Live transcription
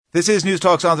This is News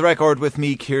Talks on the Record with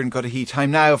me, Kieran Cudahy. Time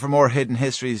now for more Hidden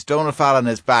Histories. Donal Fallon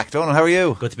is back. Donal, how are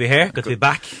you? Good to be here. Good to be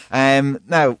back.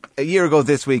 Now, a year ago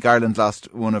this week, Ireland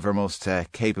lost one of her most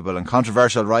capable and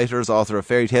controversial writers, author of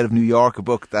Fairy Tale of New York, a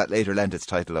book that later lent its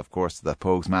title, of course, to the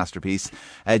Pogue's masterpiece.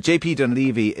 J.P.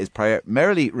 Donleavy is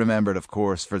primarily remembered, of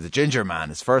course, for The Ginger Man,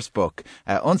 his first book.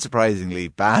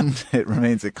 Unsurprisingly banned. It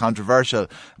remains a controversial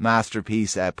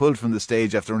masterpiece, pulled from the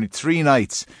stage after only 3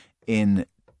 nights in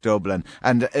Dublin.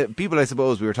 And people, I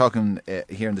suppose, we were talking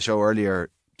here in the show earlier,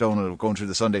 Donal, going through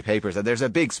the Sunday papers, and there's a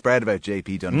big spread about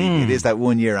J.P. Donleavy. It is that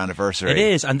 1 year anniversary. It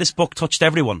is, and this book touched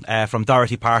everyone, from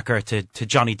Dorothy Parker to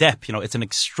Johnny Depp. You know, it's an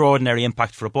extraordinary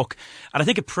impact for a book. And I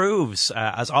think it proves,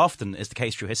 as often is the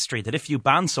case through history, that if you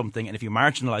ban something and if you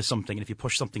marginalise something and if you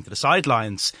push something to the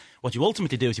sidelines, what you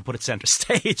ultimately do is you put it centre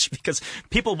stage, because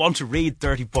people want to read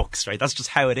dirty books, right? That's just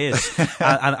how it is.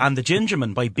 and The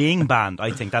Gingerman, by being banned,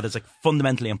 I think that is a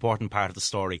fundamentally important part of the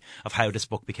story of how this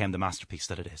book became the masterpiece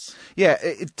that it is. Yeah,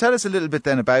 tell us a little bit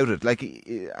then about it.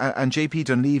 And J.P.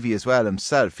 Donleavy as well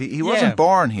himself. He wasn't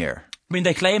born here. I mean,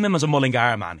 they claim him as a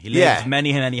Mullingar man. He lived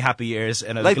many, many happy years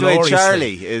in a like the way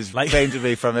Charlie is claimed to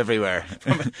be from everywhere.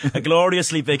 From a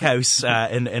gloriously big house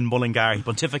in Mullingar. He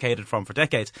pontificated from for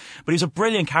decades. But he's a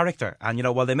brilliant character. And, you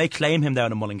know, while they may claim him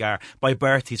down in Mullingar, by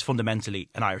birth he's fundamentally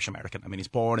an Irish-American. I mean, he's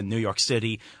born in New York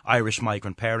City, Irish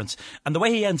migrant parents. And the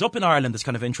way he ends up in Ireland is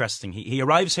kind of interesting. He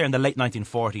arrives here in the late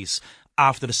 1940s.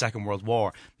 After the Second World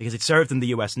War, because he'd served in the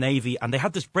US Navy, and they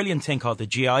had this brilliant thing called the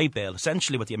GI Bill.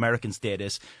 Essentially what the Americans did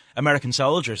is American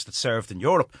soldiers that served in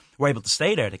Europe were able to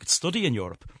stay there. They could study in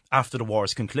Europe after the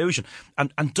war's conclusion.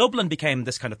 And Dublin became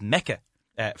this kind of mecca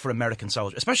for American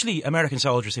soldiers, especially American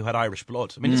soldiers who had Irish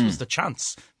blood. I mean, this was the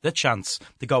chance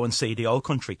to go and see the old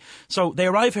country. So they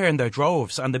arrive here in their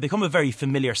droves, and they become a very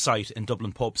familiar sight in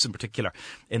Dublin pubs in particular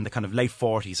in the kind of late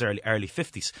 40s, early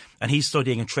 50s. And he's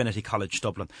studying in Trinity College,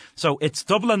 Dublin. So it's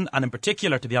Dublin, and in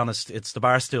particular, to be honest, it's the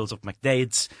Barstools of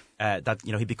McDade's that,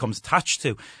 you know, he becomes attached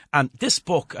to. And this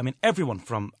book, I mean, everyone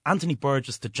from Anthony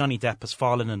Burgess to Johnny Depp has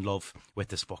fallen in love with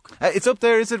this book. It's up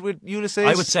there, is it, with Ulysses?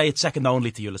 I would say it's second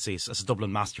only to Ulysses as a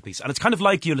Dublin masterpiece. And it's kind of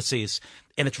like Ulysses,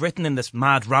 and it's written in this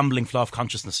mad, rambling flow of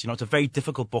consciousness. You know, it's a very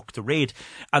difficult book to read.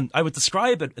 And I would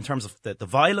describe it in terms of the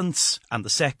violence and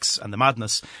the sex and the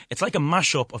madness. It's like a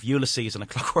mashup of Ulysses and A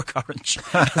Clockwork Orange,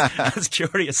 as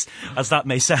curious as that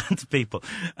may sound to people.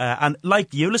 And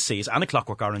like Ulysses and A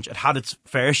Clockwork Orange, it had its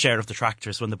fair share of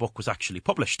detractors when the book was actually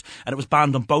published. And it was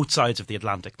banned on both sides of the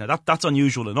Atlantic. Now, that's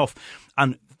unusual enough.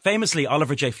 And famously,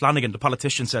 Oliver J. Flanagan, the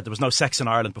politician, said there was no sex in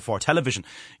Ireland before television.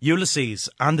 Ulysses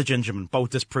and The Gingerman both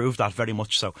disproved that very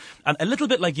much so. And a little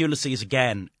bit like Ulysses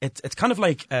again, it's kind of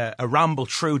like a ramble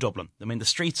through Dublin. I mean, the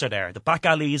streets are there, the back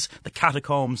alleys, the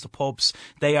catacombs, the pubs.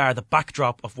 They are the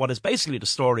backdrop of what is basically the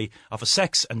story of a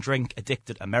sex and drink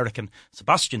addicted American,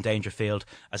 Sebastian Dangerfield,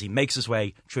 as he makes his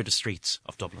way through the streets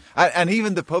of Dublin. And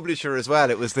even the publisher as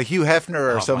well. It was the Hugh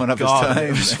Hefner or someone of his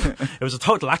time. It was a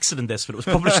total accident, this, but it was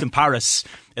published in Paris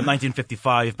in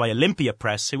 1955 by Olympia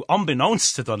Press, who,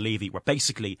 unbeknownst to Donleavy, were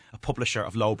basically a publisher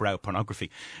of lowbrow pornography.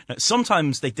 Now,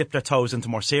 sometimes they dipped their toes into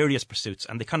more serious pursuits,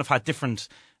 and they kind of had different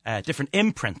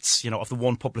imprints, you know, of the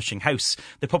one publishing house.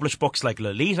 They published books like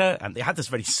Lolita, and they had this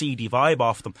very seedy vibe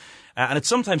off them. And it's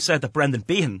sometimes said that Brendan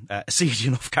Behan, a seedy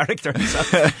enough character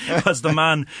himself, was the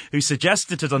man who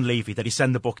suggested to Donleavy that he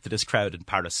send the book to this crowd in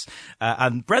Paris.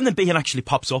 And Brendan Behan actually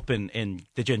pops up in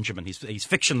The Gingerman. He's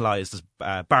fictionalised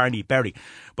as Barney Berry.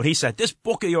 But he said, this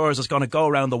book of yours is going to go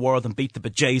around the world and beat the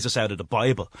bejesus out of the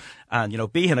Bible. And, you know,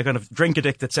 Behan, a kind of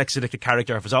drink-addicted, sex-addicted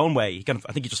character of his own way,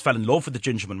 I think he just fell in love with The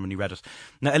Gingerman when he read it.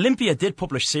 Now, Olympia did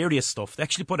publish serious stuff. They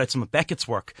actually put out some of Beckett's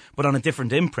work, but on a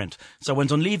different imprint. So when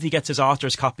Donleavy gets his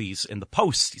author's copies in the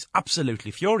post, he's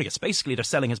absolutely furious. Basically, they're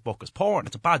selling his book as porn.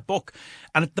 It's a bad book.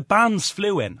 And the bans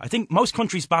flew in. I think most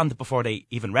countries banned it before they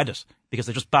even read it, because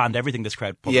they just banned everything this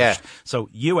crowd published. Yeah. So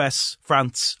US,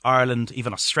 France, Ireland,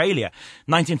 even Australia.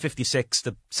 1956,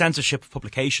 the Censorship of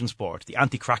Publications Board, the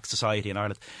Anti-Crack Society in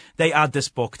Ireland, they add this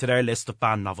book to their list of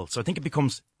banned novels. So I think it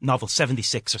becomes novel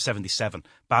 76 or 77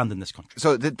 banned in this country.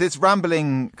 So this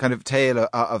rambling kind of tale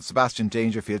of Sebastian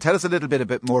Dangerfield, tell us a little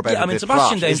bit more about the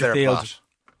Sebastian plot. Dangerfield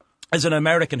is an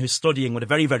American who's studying with a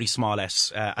very, very small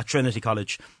s at Trinity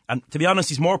College. And to be honest,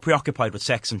 he's more preoccupied with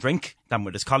sex and drink than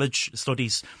with his college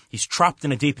studies. He's trapped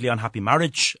in a deeply unhappy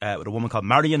marriage with a woman called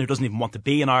Marion who doesn't even want to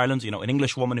be in Ireland, an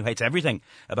English woman who hates everything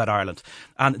about Ireland.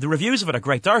 And the reviews of it are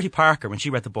great. Dorothy Parker, when she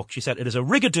read the book, she said, it is a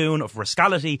rigadoon of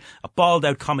rascality, a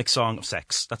balled-out comic song of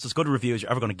sex. That's as good a review as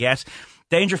you're ever going to get.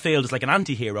 Dangerfield is like an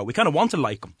anti-hero. We kind of want to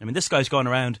like him. I mean, this guy's going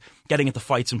around getting into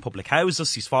fights in public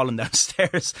houses. He's fallen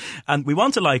downstairs. And we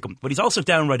want to like him. But he's also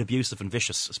downright abusive and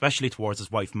vicious, especially towards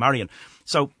his wife, Marion.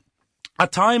 So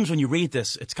at times when you read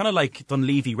this, it's kind of like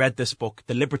Dunleavy read this book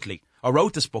deliberately, or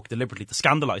wrote this book deliberately to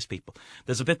scandalise people.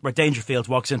 There's a bit where Dangerfield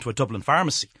walks into a Dublin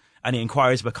pharmacy and he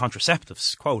inquires about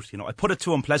contraceptives. Quote, I put it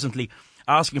to him pleasantly,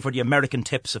 asking for the American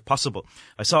tips if possible.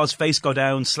 I saw his face go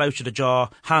down, slouch of the jaw,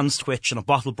 hands twitch and a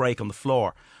bottle break on the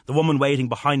floor. The woman waiting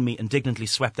behind me indignantly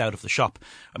swept out of the shop.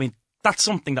 I mean, that's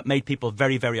something that made people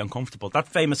very, very uncomfortable. That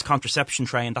famous contraception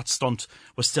train, that stunt,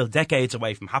 was still decades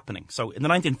away from happening. So in the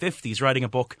 1950s, writing a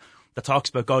book that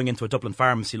talks about going into a Dublin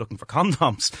pharmacy looking for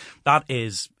condoms, that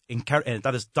is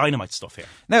dynamite stuff here.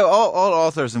 Now, all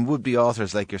authors and would-be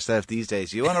authors like yourself these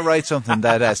days, you want to write something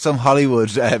that some Hollywood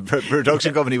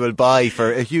production company will buy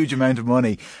for a huge amount of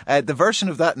money. The version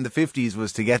of that in the 50s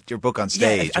was to get your book on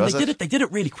stage, and they did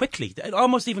it really quickly.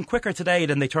 Almost even quicker today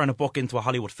than they turn a book into a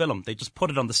Hollywood film. They just put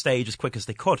it on the stage as quick as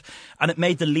they could. And it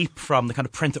made the leap from the kind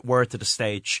of printed word to the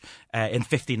stage in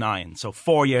 59. So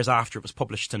 4 years after it was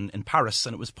published in Paris,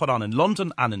 and it was put on in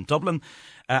London and in Dublin.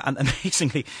 And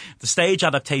amazingly, the stage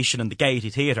adaptation in the Gaiety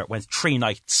Theatre went 3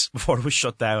 nights before it was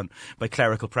shut down by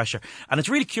clerical pressure. And it's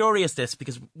really curious, this,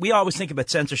 because we always think about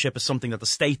censorship as something that the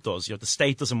state does. The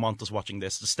state doesn't want us watching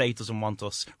this. The state doesn't want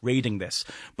us reading this.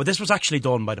 But this was actually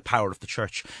done by the power of the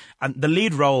church. And the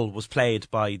lead role was played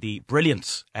by the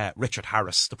brilliant Richard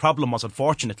Harris. The problem was,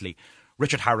 unfortunately,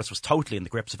 Richard Harris was totally in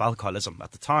the grips of alcoholism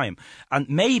at the time. And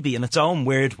maybe in its own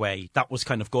weird way, that was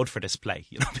kind of good for this play,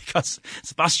 because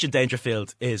Sebastian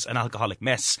Dangerfield is an alcoholic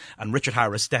mess and Richard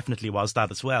Harris definitely was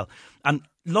that as well. And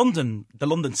London, the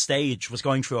London stage, was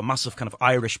going through a massive kind of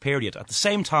Irish period at the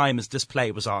same time as this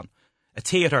play was on. A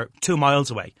theatre 2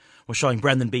 miles away was showing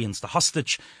Brendan Behan's The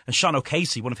Hostage, and Sean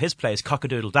O'Casey, one of his plays,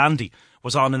 Cockadoodle Dandy,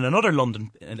 was on in another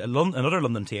London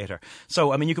theatre.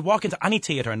 So, I mean, you could walk into any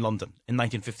theatre in London in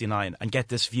 1959 and get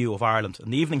this view of Ireland.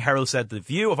 And the Evening Herald said the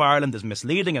view of Ireland is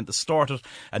misleading and distorted.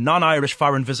 A non-Irish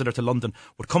foreign visitor to London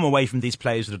would come away from these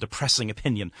plays with a depressing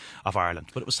opinion of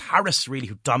Ireland. But it was Harris really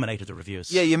who dominated the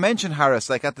reviews. Yeah, you mentioned Harris.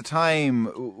 Like, at the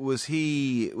time, was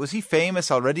he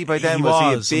famous already by then? He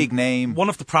was he a big name? One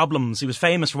of the problems, he was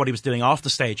famous for what he was doing off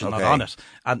the stage and not on it.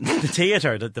 And the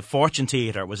theatre, the Fortune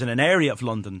Theatre, was in an area of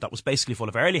London that was basically full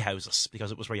of early houses,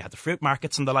 because it was where you had the fruit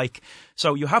markets and the like.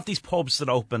 So you have these pubs that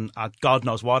open at God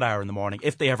knows what hour in the morning,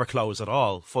 if they ever close at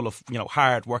all, full of,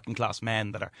 hard working class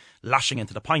men that are lashing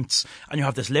into the pints. And you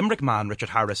have this Limerick man, Richard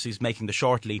Harris, who's making the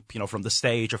short leap, from the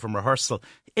stage or from rehearsal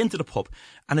into the pub.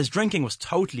 And his drinking was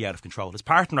totally out of control. His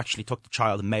partner actually took the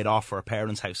child and made off for her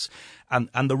parents' house.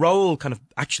 And the role kind of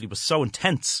actually was so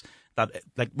intense that,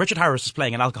 like, Richard Harris was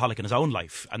playing an alcoholic in his own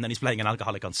life, and then he's playing an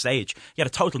alcoholic on stage. He had a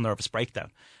total nervous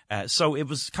breakdown. So it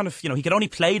was kind of, he could only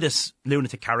play this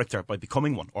lunatic character by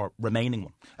becoming one or remaining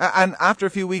one. And after a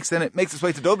few weeks, then it makes its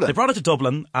way to Dublin. They brought it to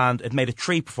Dublin, and it made it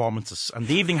 3 performances. And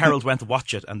the Evening Herald went to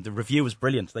watch it, and the review was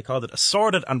brilliant. They called it a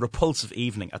sordid and repulsive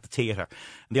evening at the theatre.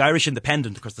 And the Irish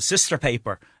Independent, of course, the sister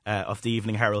paper of the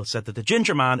Evening Herald, said that The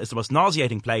Ginger Man is the most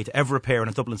nauseating play to ever appear on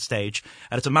a Dublin stage,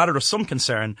 and it's a matter of some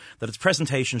concern that its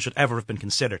presentation should ever have been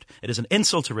considered. It is an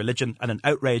insult to religion and an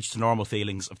outrage to normal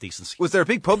feelings of decency. Was there a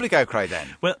big public outcry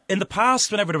then? Well, in the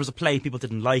past, whenever there was a play people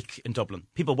didn't like in Dublin,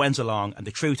 people went along and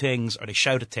they threw things or they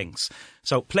shouted things.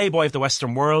 So Playboy of the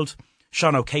Western World,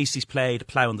 Sean O'Casey's play, The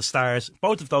Plough and the Stars,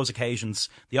 both of those occasions,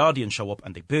 the audience show up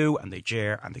and they boo and they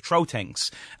jeer and they throw things,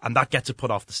 and that gets it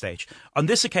put off the stage. On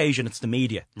this occasion, it's the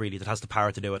media, really, that has the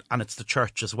power to do it, and it's the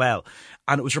church as well.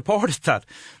 And it was reported that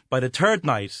by the third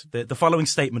night, the following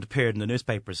statement appeared in the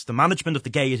newspapers. The management of the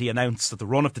Gaiety announced that the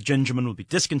run of The Gingerman will be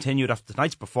discontinued after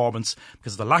tonight's performance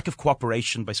because of the lack of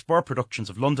cooperation by Spur Productions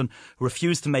of London, who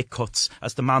refused to make cuts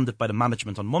as demanded by the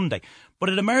management on Monday. But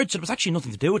it emerged that it was actually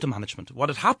nothing to do with the management. What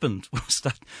had happened was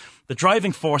that the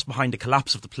driving force behind the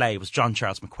collapse of the play was John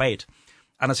Charles McQuaid.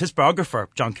 And as his biographer,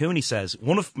 John Cooney, says,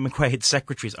 one of McQuaid's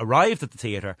secretaries arrived at the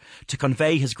theatre to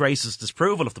convey His Grace's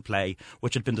disapproval of the play,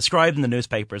 which had been described in the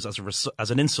newspapers as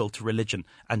an insult to religion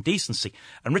and decency.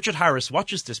 And Richard Harris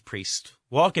watches this priest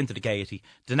walk into the Gaiety,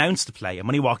 denounce the play, and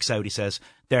when he walks out, he says,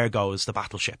 "There goes the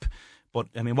battleship." But,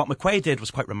 I mean, what McQuaid did was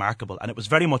quite remarkable, and it was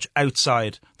very much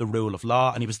outside the rule of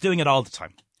law, and he was doing it all the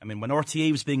time. I mean, when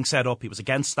RTE was being set up, he was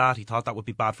against that. He thought that would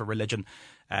be bad for religion.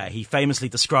 He famously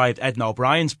described Edna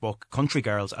O'Brien's book, Country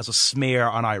Girls, as a smear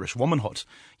on Irish womanhood.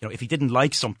 You know, if he didn't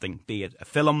like something, be it a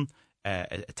film,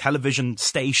 a television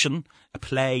station, a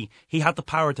play, he had the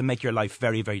power to make your life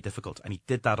very, very difficult, and he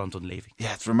did that on Dunleavy.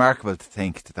 Yeah, it's remarkable to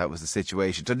think that was the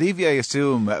situation. Dunleavy, I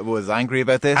assume, was angry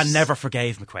about this. And never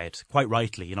forgave McQuaid, quite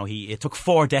rightly. You know, it took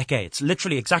 4 decades,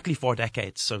 literally exactly 4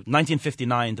 decades. So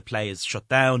 1959, the play is shut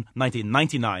down.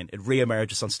 1999, it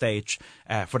re-emerges on stage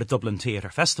for the Dublin Theatre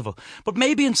Festival. But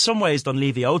maybe in some ways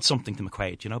Dunleavy owed something to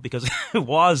McQuaid, you know, because it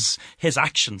was his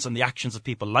actions and the actions of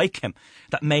people like him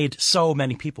that made so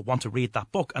many people want to read that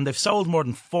book. And they've sold more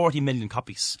than 40 million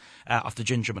copies of The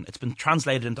Gingerman. It's been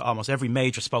translated into almost every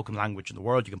major spoken language in the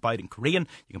world. You can buy it in Korean,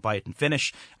 you can buy it in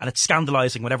Finnish, and it's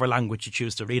scandalising whatever language you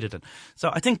choose to read it in. So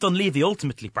I think Dunleavy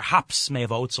ultimately perhaps may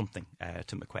have owed something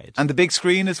to McQuaid. And the big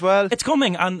screen as well? It's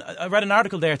coming, and I read an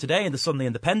article there today in the Sunday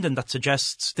Independent that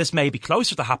suggests this may be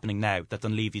closer to happening now that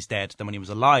Dunleavy's dead than when he was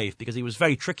alive, because he was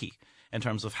very tricky in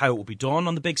terms of how it would be done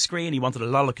on the big screen. He wanted a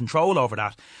lot of control over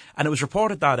that. And it was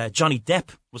reported that Johnny Depp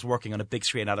was working on a big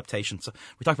screen adaptation. So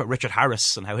we talked about Richard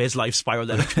Harris and how his life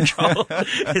spiraled out of control.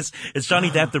 Is Johnny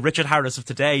Depp the Richard Harris of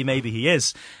today? Maybe he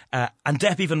is. And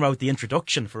Depp even wrote the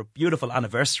introduction for a beautiful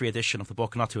anniversary edition of the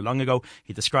book not too long ago.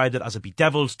 He described it as a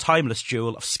bedeviled, timeless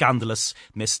jewel of scandalous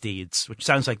misdeeds, which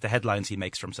sounds like the headlines he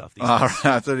makes for himself these days.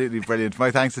 Absolutely brilliant.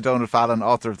 My thanks to Donald Fallon,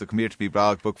 author of The Come Here to Be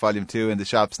Bragg, book volume 2 in the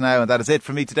shops now. And that is it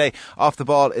for me today. Off the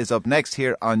Ball is up next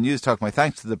here on News Talk. My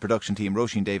thanks to the production team,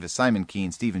 Roisin Davis, Simon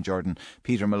Keane, Stephen Jordan,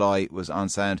 Peter Malloy was on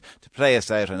sound to play us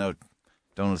out. I know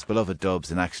Donald's beloved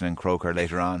Dubs in action in Croker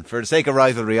later on. For the sake of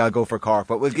rivalry, I'll go for Cork,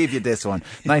 but we'll give you this one.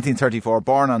 1934,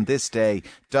 born on this day,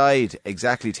 died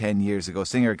exactly 10 years ago,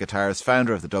 singer, guitarist,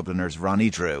 founder of the Dubliners, Ronnie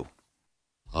Drew.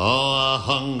 Oh, a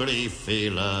hungry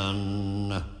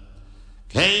feeling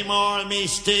came o'er me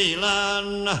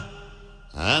stealing,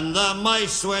 and the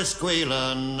mice were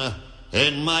squealing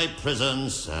in my prison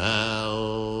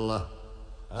cell.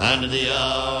 And the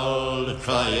old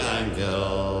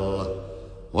triangle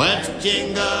went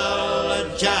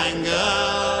jingle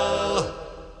jangle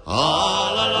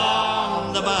all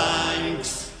along the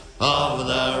banks of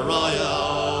the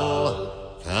Royal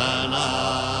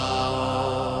Canal.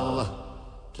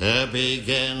 To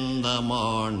begin the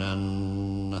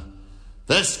morning,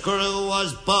 the screw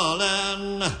was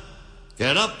bawling,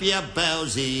 get up, you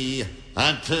bowsy,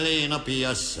 and clean up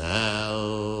your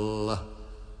cell.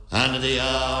 And the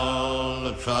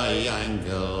old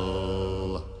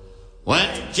triangle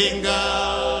went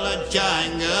jingle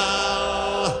jangle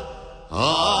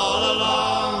all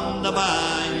along the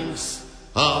banks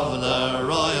of the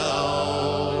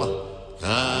Royal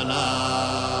Canal.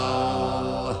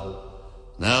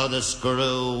 Now the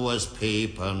screw was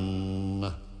peeping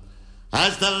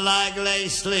as the lag lay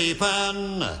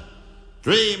sleeping,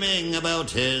 dreaming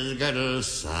about his girdle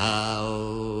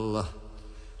sow.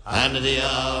 And the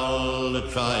old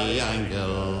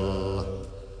triangle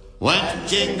went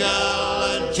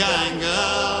jingle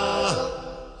jangle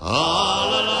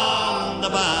all along the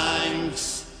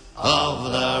banks of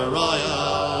the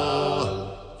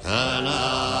Royal Canal.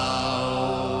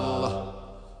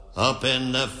 Up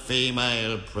in the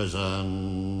female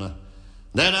prison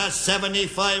there are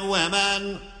 75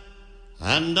 women,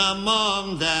 and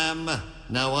among them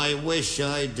now I wish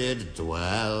I did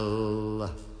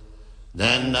dwell.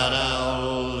 Then that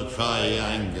old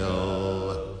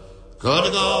triangle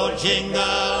could go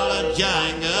jingle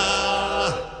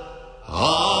jangle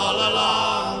all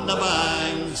along the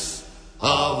banks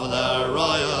of the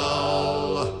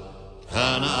Royal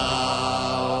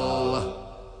Canal,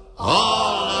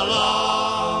 all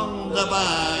along the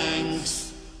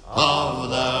banks of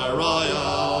the Royal